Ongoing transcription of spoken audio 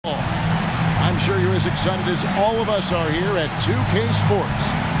sure you're as excited as all of us are here at 2K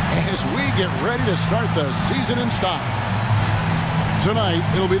Sports as we get ready to start the season in style. Tonight,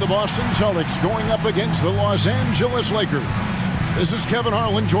 it'll be the Boston Celtics going up against the Los Angeles Lakers. This is Kevin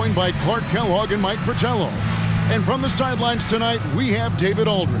Harlan, joined by Clark Kellogg and Mike Fratello. And from the sidelines tonight, we have David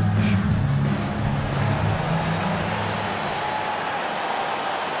Aldridge.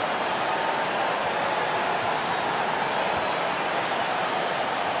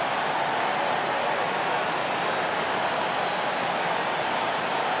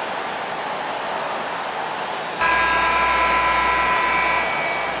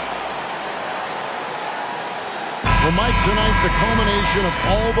 Well, Mike, tonight, the culmination of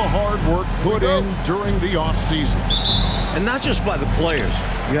all the hard work put in during the offseason. And not just by the players.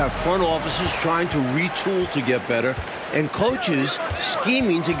 You have front offices trying to retool to get better, and coaches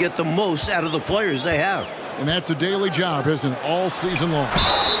scheming to get the most out of the players they have. And that's a daily job, isn't it, all season long?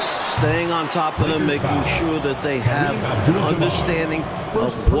 Staying on top of them, making sure that they have an understanding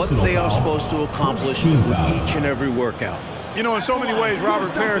of what they are supposed to accomplish with each and every workout. You know, in so many ways,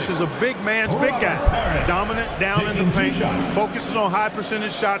 Robert Parrish is a big man's big guy. Dominant, down in the paint, focuses on high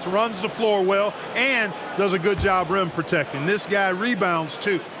percentage shots, runs the floor well, and does a good job rim protecting. This guy rebounds,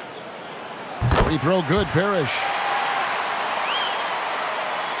 too. Free throw good, Parrish.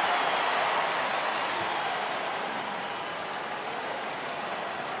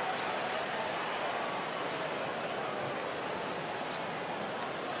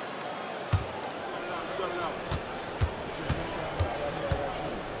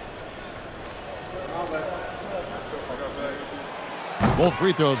 Both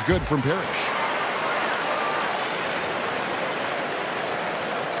free throws good from Parrish.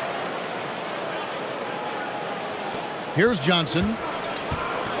 Here's Johnson.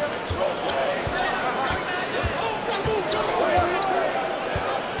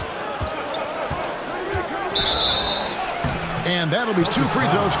 And that'll be two free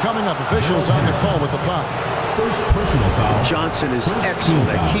throws coming up. Officials on the call with the foul. First personal foul. Johnson is excellent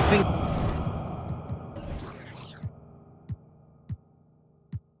at keeping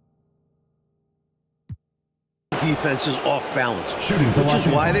defenses off balance, which is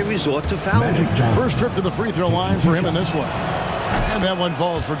why they resort to fouling. First trip to the free throw line for him in this one. And that one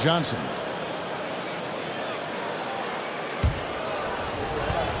falls for Johnson.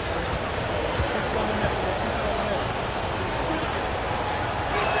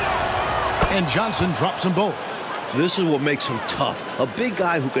 And Johnson drops them both. This is what makes him tough. A big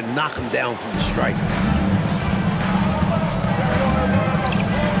guy who can knock him down from the stripe.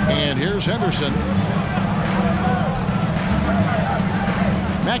 And here's Henderson.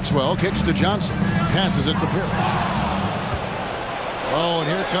 Maxwell kicks to Johnson. Passes it to Parrish. Oh, and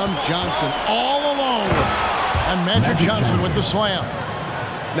here comes Johnson all alone. And Magic Johnson with the slam.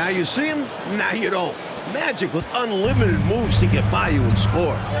 Now you see him, now you don't. Magic with unlimited moves to get by you and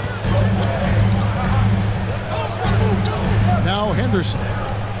score. Now Henderson.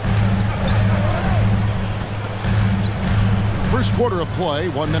 First quarter of play,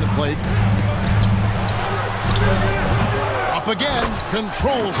 1 minute played. Up again,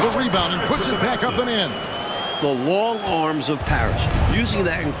 controls the rebound and puts it back up and in. The long arms of Parrish, using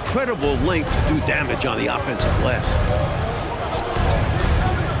that incredible length to do damage on the offensive glass.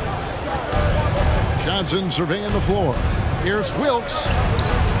 Johnson surveying the floor. Here's Wilkes.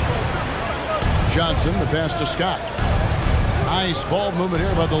 Johnson, the pass to Scott. Nice ball movement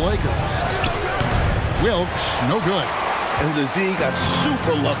here by the Lakers. Wilkes, no good. And the D got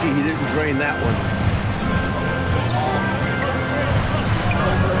super lucky he didn't drain that one.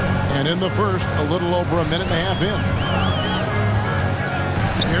 And in the first, a little over a minute and a half in.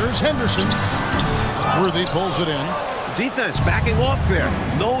 Here's Henderson. Worthy pulls it in. Defense backing off there,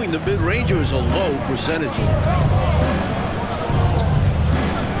 knowing the mid-ranger is a low percentage.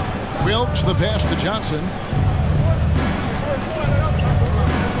 Wilkes, the pass to Johnson.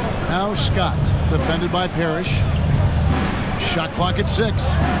 Now Scott, defended by Parrish. Shot clock at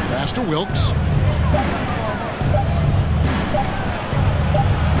 6. Pass to Wilkes.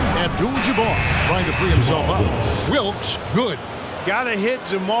 Abdul-Jabbar trying to free himself up. Wilkes, good. Got to hit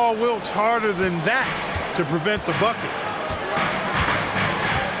Jamal Wilkes harder than that to prevent the bucket.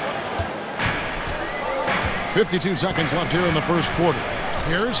 52 seconds left here in the first quarter.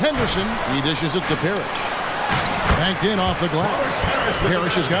 Here's Henderson. He dishes it to Parrish. Banked in off the glass.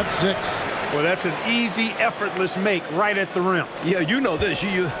 Parrish has got 6. Well, that's an easy, effortless make right at the rim. Yeah, you know this.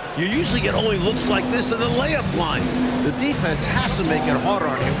 You usually get only looks like this in the layup line. The defense has to make it harder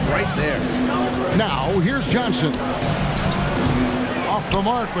on him right there. Now, here's Johnson. Off the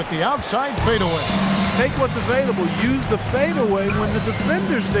mark with the outside fadeaway. Take what's available. Use the fadeaway when the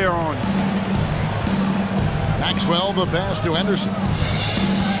defender's there on you. Maxwell, the pass to Henderson.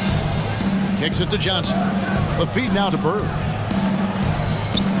 Kicks it to Johnson. The feed now to Bird.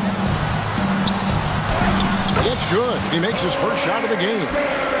 It's good. He makes his first shot of the game.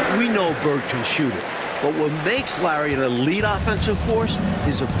 We know Bird can shoot it, but what makes Larry an elite offensive force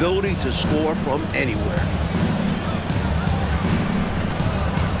is his ability to score from anywhere.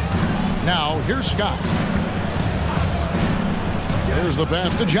 Now, here's Scott. Here's the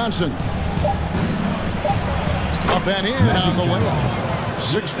pass to Johnson. Up and in on the layup.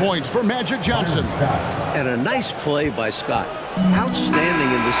 6 points for Magic Johnson. And a nice play by Scott. Outstanding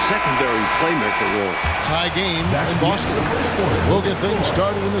in the secondary playmaker role. Tie game in Boston. We'll get things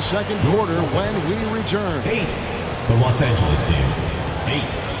started in the second quarter when we return. 8. The Los Angeles team. 8.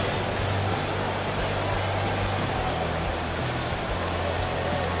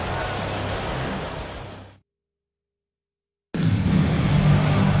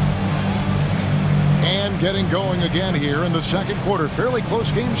 Getting going again here in the second quarter. Fairly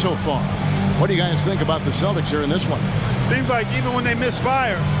close game so far. What do you guys think about the Celtics here in this one? Seems like even when they miss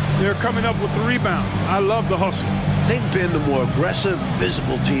fire, they're coming up with the rebound. I love the hustle. They've been the more aggressive,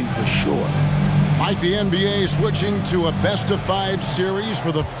 physical team for sure. Like the NBA switching to a best-of-5 series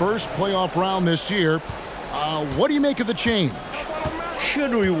for the first playoff round this year. What do you make of the change?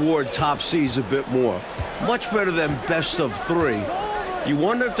 Should reward top seeds a bit more. Much better than best of 3. You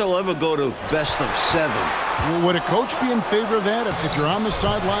wonder if they'll ever go to best of 7. Well, would a coach be in favor of that? If you're on the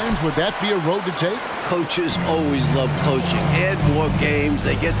sidelines, would that be a road to take? Coaches always love coaching. Add more games.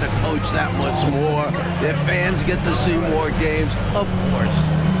 They get to coach that much more. Their fans get to see more games. Of course.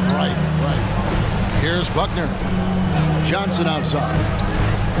 Right. Here's Buckner. Johnson outside.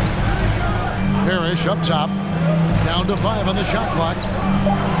 Parrish up top. Down to 5 on the shot clock.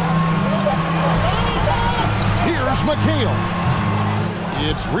 Here's McHale.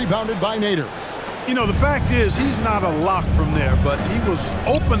 It's rebounded by Nader. You know, the fact is he's not a lock from there, but he was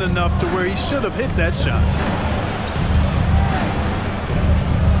open enough to where he should have hit that shot.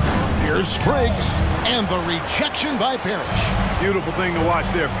 Here's Spriggs, and the rejection by Parrish. Beautiful thing to watch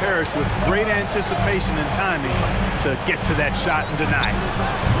there. Parrish with great anticipation and timing to get to that shot and deny it.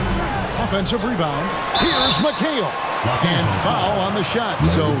 Offensive rebound. Here's McHale. And foul on the shot,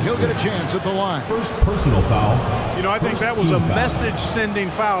 so he'll get a chance at the line. First personal foul. You know, I think that was a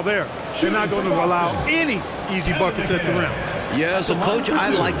message-sending foul there. They're not going to allow any easy buckets at the rim. Yeah, as a coach, I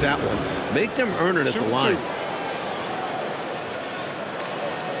like that one. Make them earn it at the line.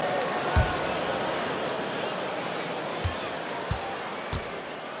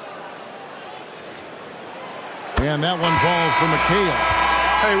 And that one falls for McHale.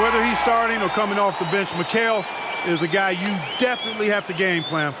 Hey, whether he's starting or coming off the bench, McHale is a guy you definitely have to game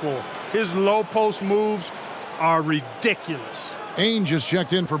plan for. His low post moves are ridiculous. Ainge just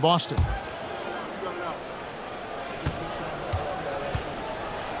checked in for Boston.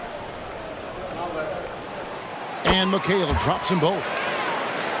 And McHale drops them both.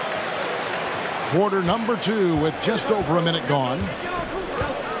 Quarter number 2 with just over a minute gone.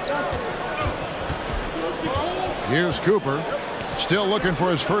 Here's Cooper. Still looking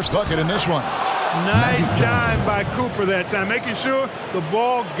for his first bucket in this one. Nice dime by Cooper that time, making sure the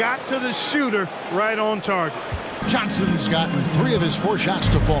ball got to the shooter right on target. Johnson's gotten 3 of his 4 shots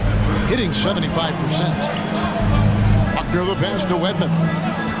to fall, hitting 75%. Buckner the pass to Wedman.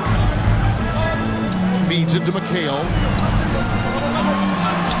 Feeds it to McHale.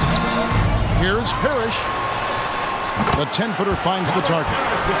 Here's Parrish. The 10-footer finds the target.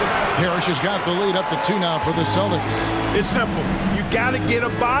 Parrish has got the lead up to 2 now for the Celtics. It's simple. You got to get a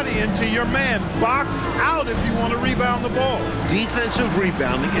body into your man. Box out if you want to rebound the ball. Defensive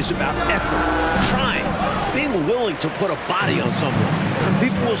rebounding is about effort, trying, being willing to put a body on someone.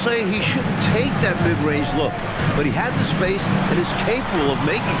 People will say he shouldn't take that mid-range look, but he had the space and is capable of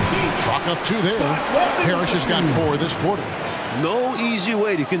making it. Chalk up 2 there. Parrish has got 4 this quarter. No easy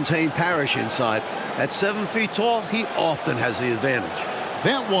way to contain Parrish inside. At 7 feet tall, he often has the advantage.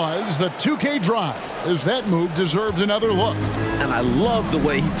 That was the 2K drive, as that move deserved another look. And I love the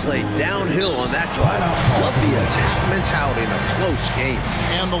way he played downhill on that drive. Love the attack mentality in a close game.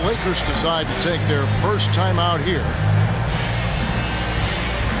 And the Lakers decide to take their first time out here.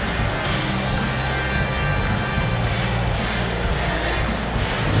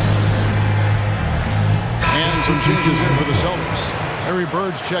 And some changes here for the Celtics. Harry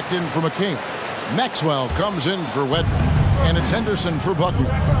Bird's checked in for McCain. Maxwell comes in for Wedman. And it's Henderson for Buckner.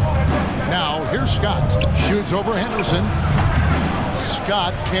 Now, here's Scott. Shoots over Henderson.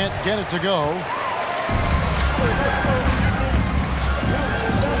 Scott can't get it to go.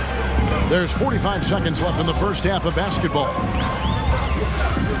 There's 45 seconds left in the first half of basketball.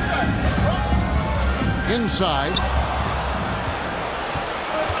 Inside.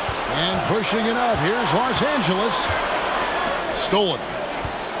 And pushing it up. Here's Los Angeles. Stolen.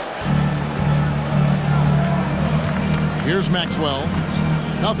 Here's Maxwell.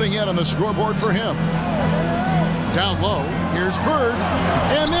 Nothing yet on the scoreboard for him. Down low. Here's Bird.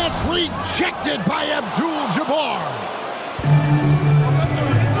 And that's rejected by Abdul-Jabbar.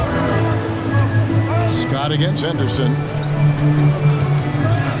 Scott against Henderson.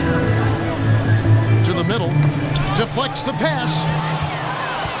 To the middle. Deflects the pass.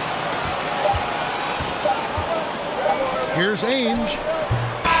 Here's Ainge.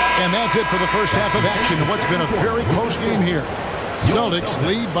 And that's it for the first half of action in what's been a very close game here. Celtics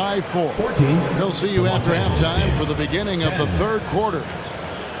lead by 4. We'll see you after halftime for the beginning of the third quarter.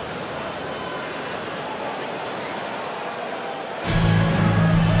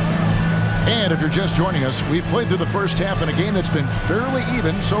 And if you're just joining us, we've played through the first half in a game that's been fairly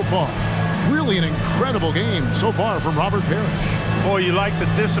even so far. Really an incredible game so far from Robert Parrish. Boy, you like the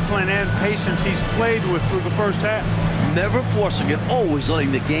discipline and patience he's played with through the first half. Never forcing it, always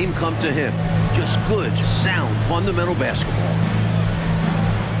letting the game come to him. Just good, sound, fundamental basketball.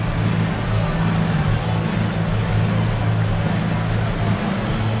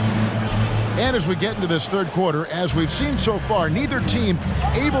 And as we get into this third quarter, as we've seen so far, neither team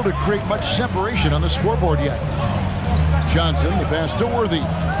able to create much separation on the scoreboard yet. Johnson, the pass to Worthy.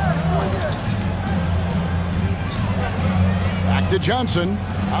 Back to Johnson.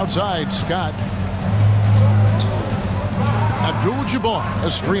 Outside, Scott. Abdul-Jabbar,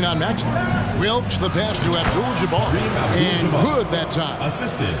 a screen on Maxwell. Wilkes, the pass to Abdul-Jabbar. And good that time.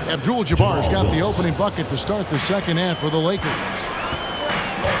 Abdul-Jabbar's got the opening bucket to start the second half for the Lakers.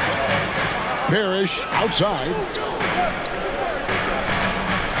 Parrish outside.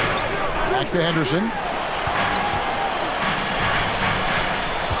 Back to Henderson.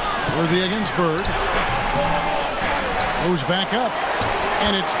 Worthy against Bird. Goes back up.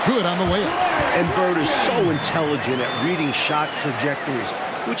 And it's good on the layup. And Bird is so intelligent at reading shot trajectories,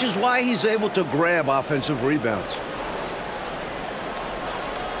 which is why he's able to grab offensive rebounds.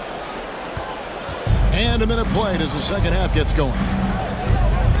 And a minute played as the second half gets going.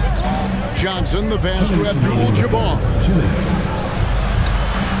 Johnson, the pass to Abdul-Jabbar.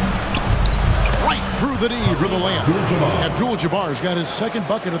 Right through the D for the layup. Abdul-Jabbar's got his second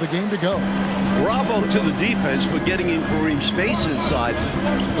bucket of the game to go. Bravo to the defense for getting in Kareem's face inside,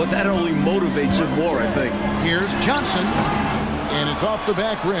 but that only motivates him more, I think. Here's Johnson, and it's off the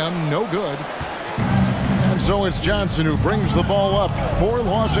back rim, no good. And so it's Johnson who brings the ball up for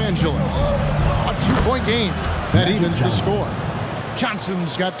Los Angeles. A 2-point game that evens the score.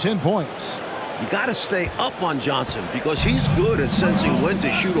 Johnson's got 10 points. You got to stay up on Johnson because he's good at sensing when to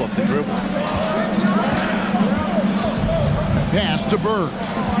shoot off the dribble. Pass to Bird.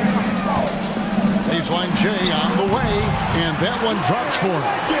 Baseline J on the way, and that one drops for him.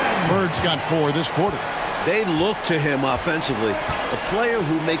 Bird's got 4 this quarter. They look to him offensively, a player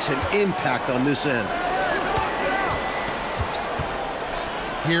who makes an impact on this end.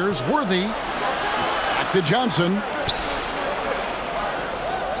 Here's Worthy. Back to Johnson.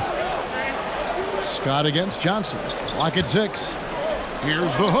 Scott against Johnson. Clock at 6.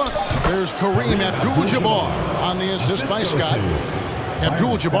 Here's the hook. There's Kareem Abdul-Jabbar on the assist by Scott.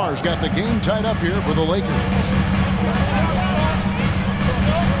 Abdul-Jabbar's got the game tied up here for the Lakers.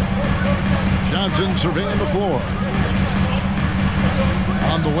 Johnson surveying the floor.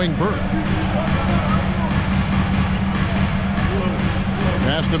 On the wing, Bird.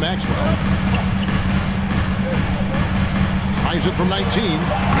 Pass to Maxwell. Tries it from 19.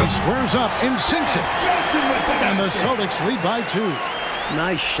 He squares up and sinks it. And the Celtics lead by 2.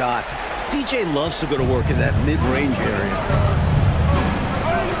 Nice shot. DJ loves to go to work in that mid-range area.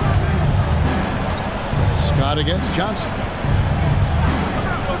 Scott against Johnson.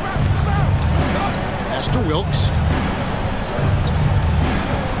 Pass to Wilkes.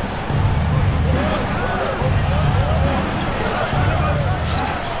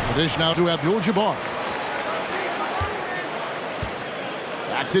 The dish now to Abdul-Jabbar.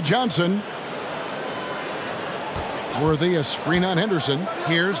 Back to Johnson. Worthy, a screen on Henderson.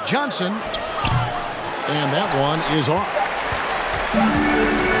 Here's Johnson. And that one is off.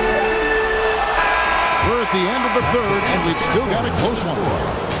 We're at the end of the third, and we've still got a close one.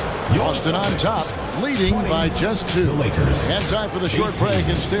 Boston on top, leading by just 2. And time for the short break,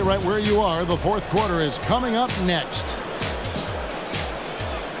 and stay right where you are. The fourth quarter is coming up next.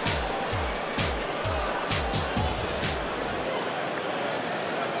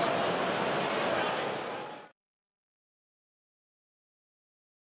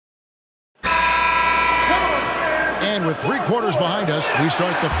 And with 3 quarters behind us. We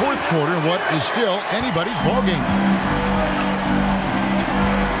start the fourth quarter in what is still anybody's ballgame.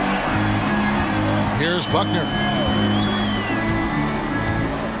 Here's Buckner.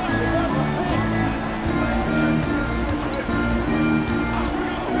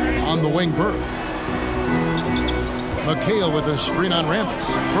 On the wing, Bird. McHale with a screen on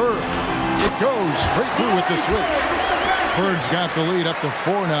Rambis. Bird. It goes straight through with the switch. Bird's got the lead up to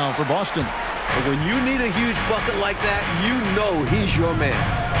 4 now for Boston. And when you need a huge bucket like that, you know he's your man.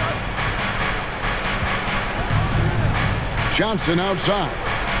 Johnson outside.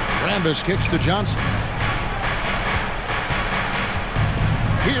 Rambis kicks to Johnson.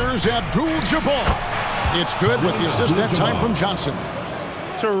 Here's Abdul-Jabbar. It's good with the assist that time from Johnson.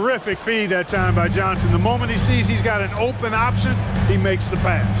 Terrific feed that time by Johnson. The moment he sees he's got an open option, he makes the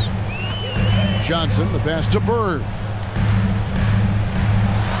pass. Johnson, the pass to Bird.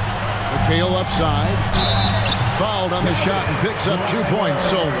 McHale left side. Fouled on the shot and picks up 2 points.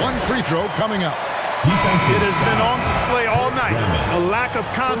 So 1 free throw coming up. It has been on display all night. A lack of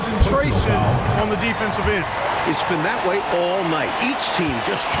concentration on the defensive end. It's been that way all night. Each team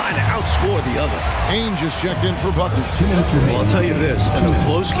just trying to outscore the other. Ainge just checked in for Buckner. 2 minutes remaining. Well, I'll tell you this, in a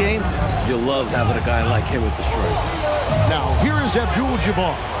close game, you love having a guy like him at the stripe. Now, here is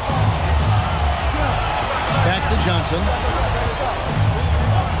Abdul-Jabbar. Back to Johnson.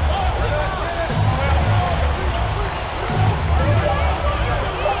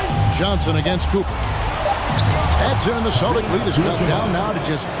 Johnson against Cooper. That's in, and the Celtic lead is cut down now to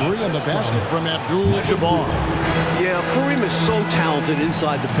just 3 on the basket from Abdul-Jabbar. Yeah, Kareem is so talented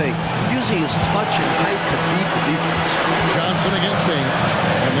inside the paint, using his touch and height to beat the defense. Johnson against Ainge.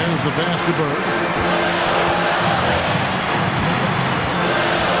 And there's the pass to Bird.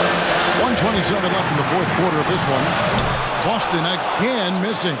 1:27 left in the fourth quarter of this one. Boston again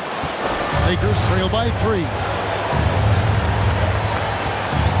missing. Lakers trail by 3.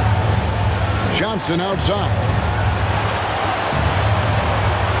 Johnson outside.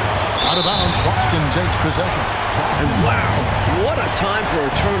 Out of bounds, Boston takes possession. And wow, what a time for a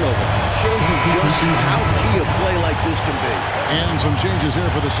turnover. Shows you just how key a play like this can be. And some changes here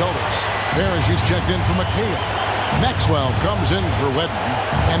for the Celtics. Parrish is checked in for McHale. Maxwell comes in for Wedman.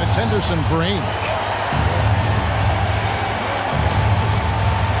 And it's Henderson for Ainge.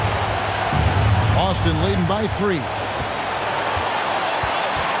 Boston leading by 3.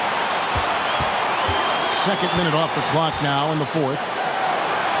 Second minute off the clock now in the fourth.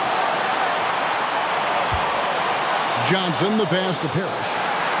 Johnson, the pass to Parrish.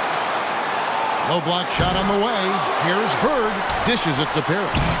 Low block shot on the way. Here's Bird. Dishes it to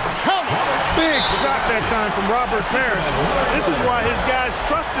Parrish. Count it! Big shot that time from Robert Parrish. This is why his guys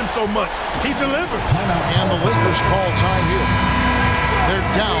trust him so much. He delivers. And the Lakers call time here. They're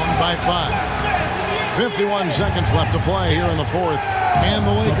down by 5. 51 seconds left to play here in the fourth. And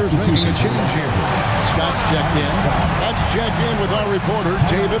the Lakers making a change here. Scott's checked in. Let's check in with our reporter,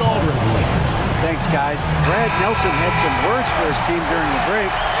 David Aldridge. Thanks, guys. Brad Nelson had some words for his team during the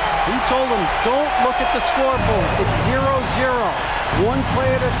break. He told them, don't look at the scoreboard. It's 0-0. One play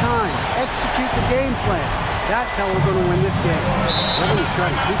at a time. Execute the game plan. That's how we're going to win this game. Everyone's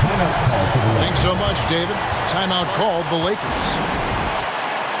trying to keep it focused. Thanks so much, David. Timeout called the Lakers.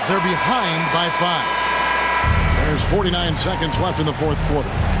 They're behind by 5. There's 49 seconds left in the fourth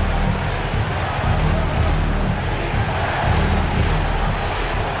quarter.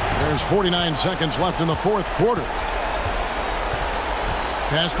 There's 49 seconds left in the fourth quarter.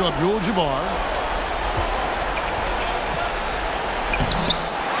 Pass to Abdul-Jabbar.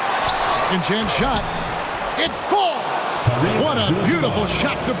 Second chance shot. It falls! What a beautiful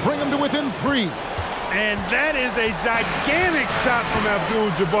shot to bring him to within 3. And that is a gigantic shot from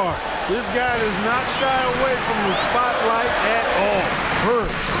Abdul-Jabbar. This guy does not shy away from the spotlight at all.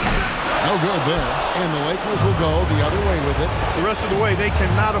 Bird. No good there. And the Lakers will go the other way with it. The rest of the way, they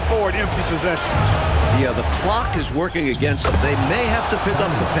cannot afford empty possessions. Yeah, the clock is working against them. They may have to pick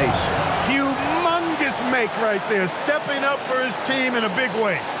up the pace. Humongous make right there, stepping up for his team in a big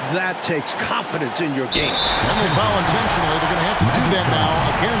way. That takes confidence in your game. And they foul intentionally. They're going to have to do that now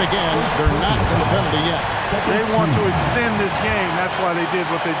again and again. They're not in the penalty yet. They want to extend this game. That's why they did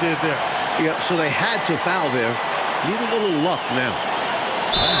what they did there. Yeah, so they had to foul there. Need a little luck now.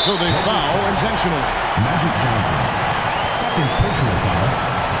 And so they foul intentionally. Magic Johnson. Second personal foul.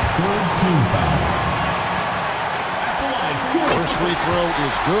 Third team foul. At the line. First free throw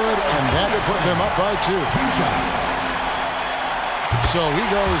is good, and that will put them up by 2. 2 shots. So he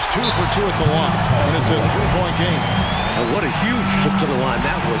goes 2 for 2 at the line, and it's a 3-point game. And what a huge trip to the line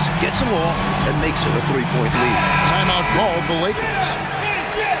that was. Gets them off and makes it a 3-point lead. Timeout called the Lakers.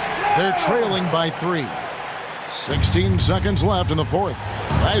 They're trailing by 3. 16 seconds left in the fourth.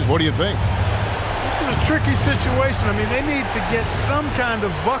 Guys, what do you think? This is a tricky situation. I mean, they need to get some kind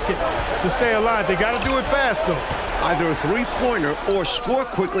of bucket to stay alive. They got to do it fast, though. Either a three-pointer or score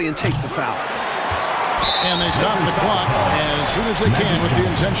quickly and take the foul. And they stop the clock as soon as they can with the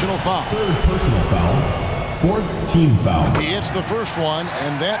intentional foul. Third personal foul. Fourth team foul. He hits the first one,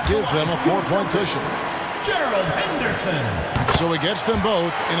 and that gives them a 4-point cushion. Gerald Henderson. So he gets them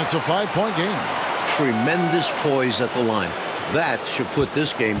both, and it's a 5-point game. Tremendous poise at the line. That should put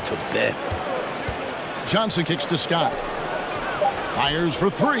this game to bed. Johnson kicks to Scott. Fires for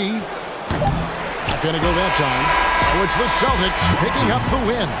three. Not going to go that time. So it's the Celtics picking up the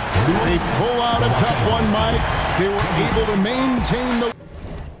win. They pull out a tough one, Mike. They were able to maintain the